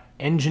 It's got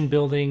engine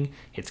building,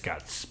 it's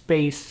got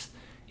space,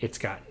 it's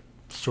got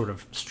sort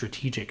of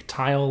strategic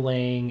tile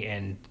laying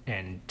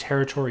and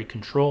territory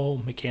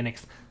control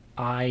mechanics.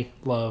 I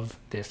love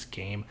this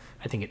game.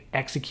 I think it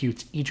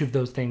executes each of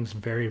those things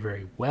very,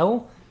 very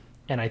well,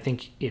 and I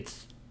think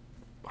it's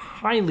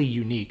highly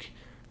unique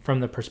from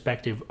the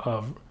perspective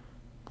of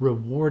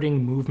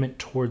rewarding movement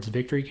towards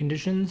victory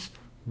conditions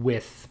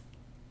with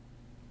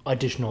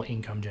additional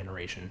income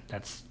generation.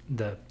 That's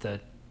the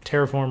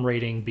Terraform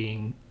rating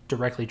being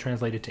directly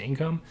translated to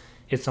income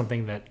is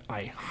something that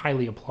I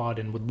highly applaud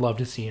and would love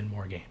to see in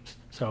more games.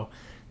 So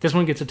this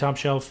one gets a top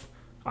shelf.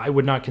 I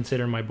would not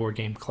consider my board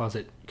game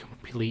closet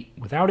complete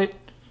without it.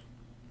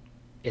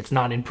 It's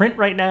not in print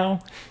right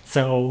now,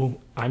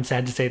 so I'm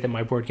sad to say that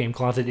my board game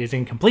closet is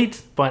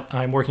incomplete, but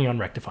I'm working on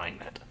rectifying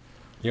that.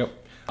 Yep.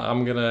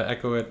 I'm going to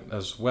echo it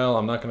as well.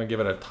 I'm not going to give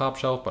it a top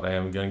shelf, but I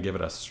am going to give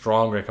it a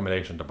strong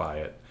recommendation to buy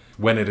it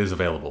when it is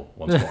available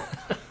once more.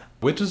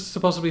 Which is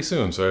supposed to be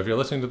soon. So if you're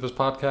listening to this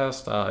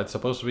podcast, it's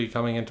supposed to be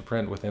coming into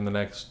print within the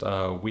next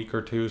week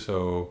or two.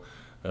 So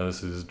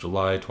this is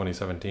July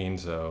 2017,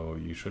 so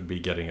you should be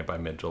getting it by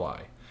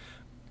mid-July.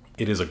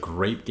 It is a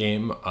great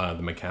game.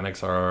 The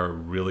mechanics are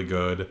really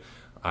good.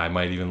 I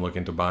might even look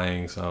into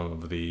buying some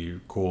of the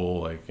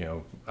cool,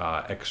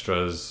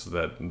 extras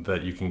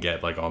that you can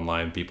get,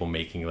 online, people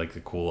making,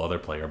 the cool other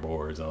player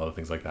boards and other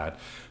things like that.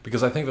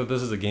 Because I think that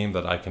this is a game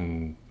that I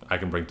can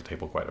bring to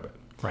table quite a bit.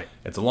 Right.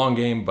 It's a long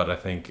game, but I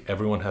think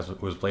everyone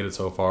who has played it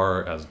so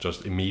far has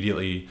just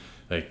immediately,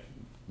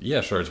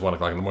 yeah, sure, it's 1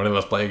 o'clock in the morning,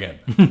 let's play again.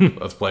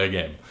 Let's play a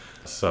game.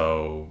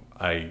 So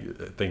I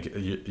think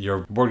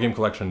your board game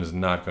collection is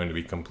not going to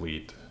be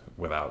complete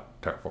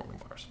without Terraforming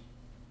Mars.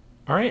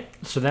 All right,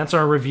 so that's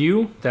our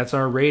review. That's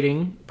our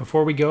rating.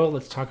 Before we go,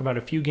 let's talk about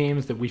a few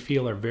games that we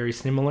feel are very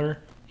similar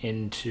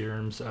in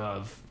terms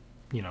of,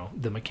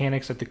 the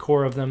mechanics at the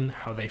core of them,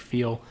 how they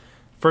feel.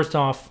 First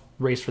off,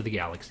 Race for the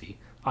Galaxy.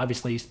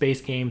 Obviously,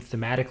 space game,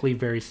 thematically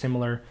very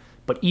similar,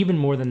 but even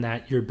more than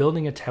that, you're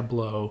building a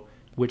tableau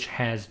which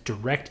has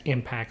direct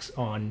impacts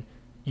on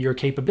your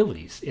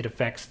capabilities. It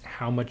affects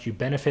how much you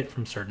benefit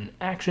from certain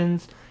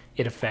actions.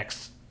 It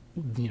affects,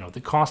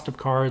 the cost of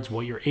cards,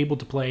 what you're able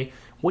to play,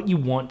 what you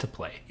want to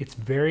play. It's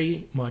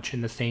very much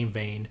in the same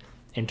vein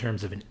in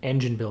terms of an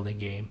engine building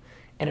game,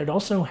 and it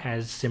also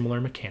has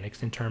similar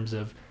mechanics in terms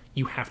of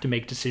you have to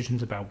make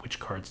decisions about which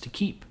cards to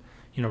keep.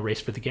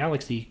 Race for the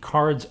Galaxy,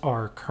 cards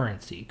are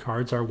currency.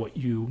 Cards are what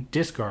you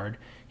discard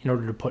in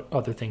order to put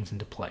other things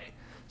into play.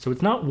 So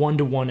it's not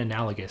one-to-one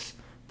analogous,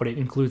 but it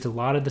includes a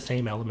lot of the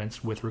same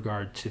elements with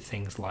regard to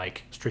things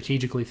like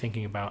strategically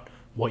thinking about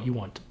what you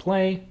want to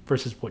play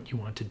versus what you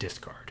want to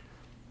discard.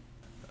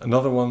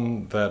 Another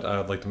one that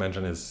I'd like to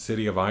mention is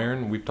City of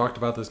Iron. We've talked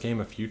about this game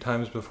a few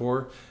times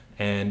before,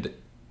 and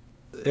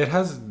it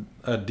has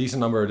a decent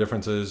number of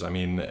differences. I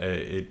mean,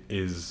 it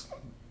is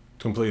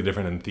completely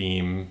different in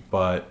theme,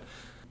 but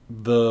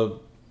the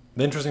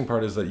interesting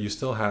part is that you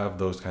still have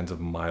those kinds of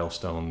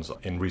milestones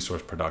in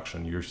resource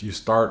production. You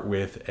start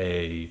with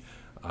a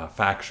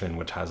faction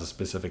which has a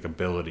specific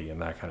ability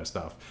and that kind of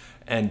stuff,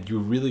 and you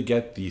really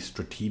get the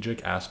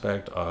strategic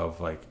aspect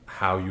of like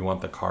how you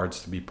want the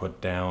cards to be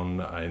put down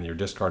in your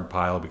discard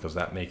pile, because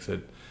that makes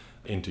it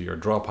into your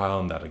draw pile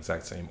in that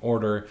exact same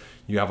order.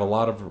 You have a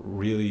lot of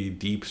really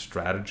deep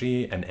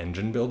strategy and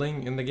engine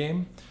building in the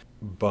game,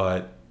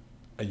 but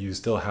you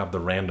still have the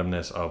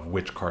randomness of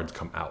which cards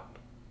come out,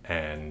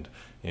 and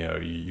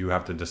you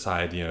have to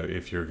decide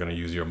if you're going to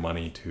use your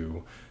money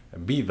to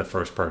be the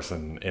first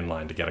person in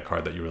line to get a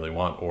card that you really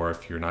want, or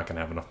if you're not going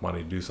to have enough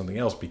money to do something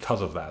else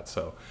because of that.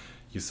 So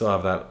you still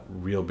have that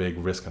real big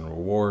risk and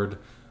reward,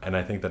 and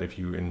I think that if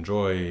you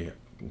enjoy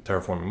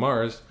Terraforming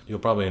Mars, you'll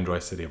probably enjoy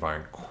City of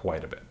Iron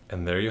quite a bit.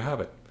 And there you have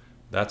it.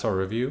 That's our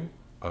review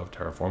of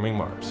Terraforming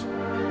Mars.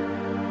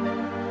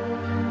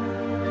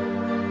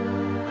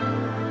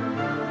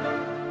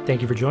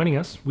 Thank you for joining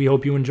us. We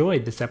hope you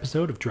enjoyed this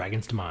episode of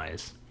Dragon's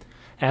Demise.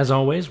 As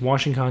always,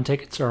 WashingCon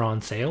tickets are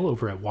on sale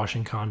over at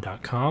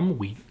WashingCon.com.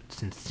 We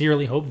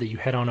sincerely hope that you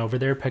head on over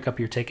there, pick up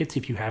your tickets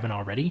if you haven't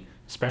already,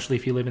 especially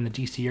if you live in the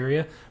DC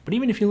area. But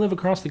even if you live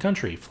across the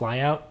country, fly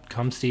out,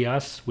 come see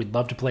us. We'd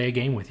love to play a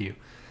game with you.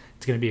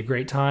 It's going to be a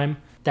great time.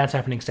 That's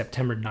happening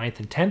September 9th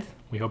and 10th.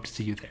 We hope to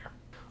see you there.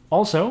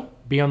 Also,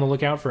 be on the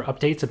lookout for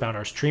updates about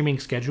our streaming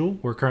schedule.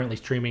 We're currently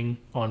streaming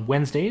on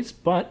Wednesdays,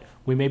 but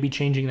we may be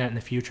changing that in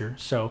the future,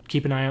 so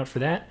keep an eye out for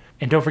that.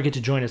 And don't forget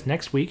to join us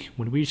next week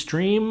when we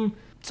stream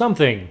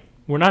something.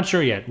 We're not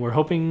sure yet. We're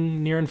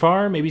hoping Near and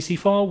Far, maybe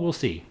Seafall, we'll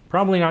see.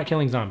 Probably not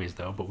Killing Zombies,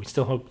 though, but we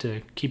still hope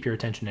to keep your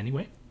attention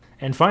anyway.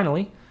 And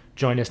finally,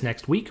 join us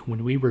next week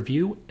when we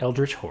review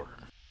Eldritch Horror.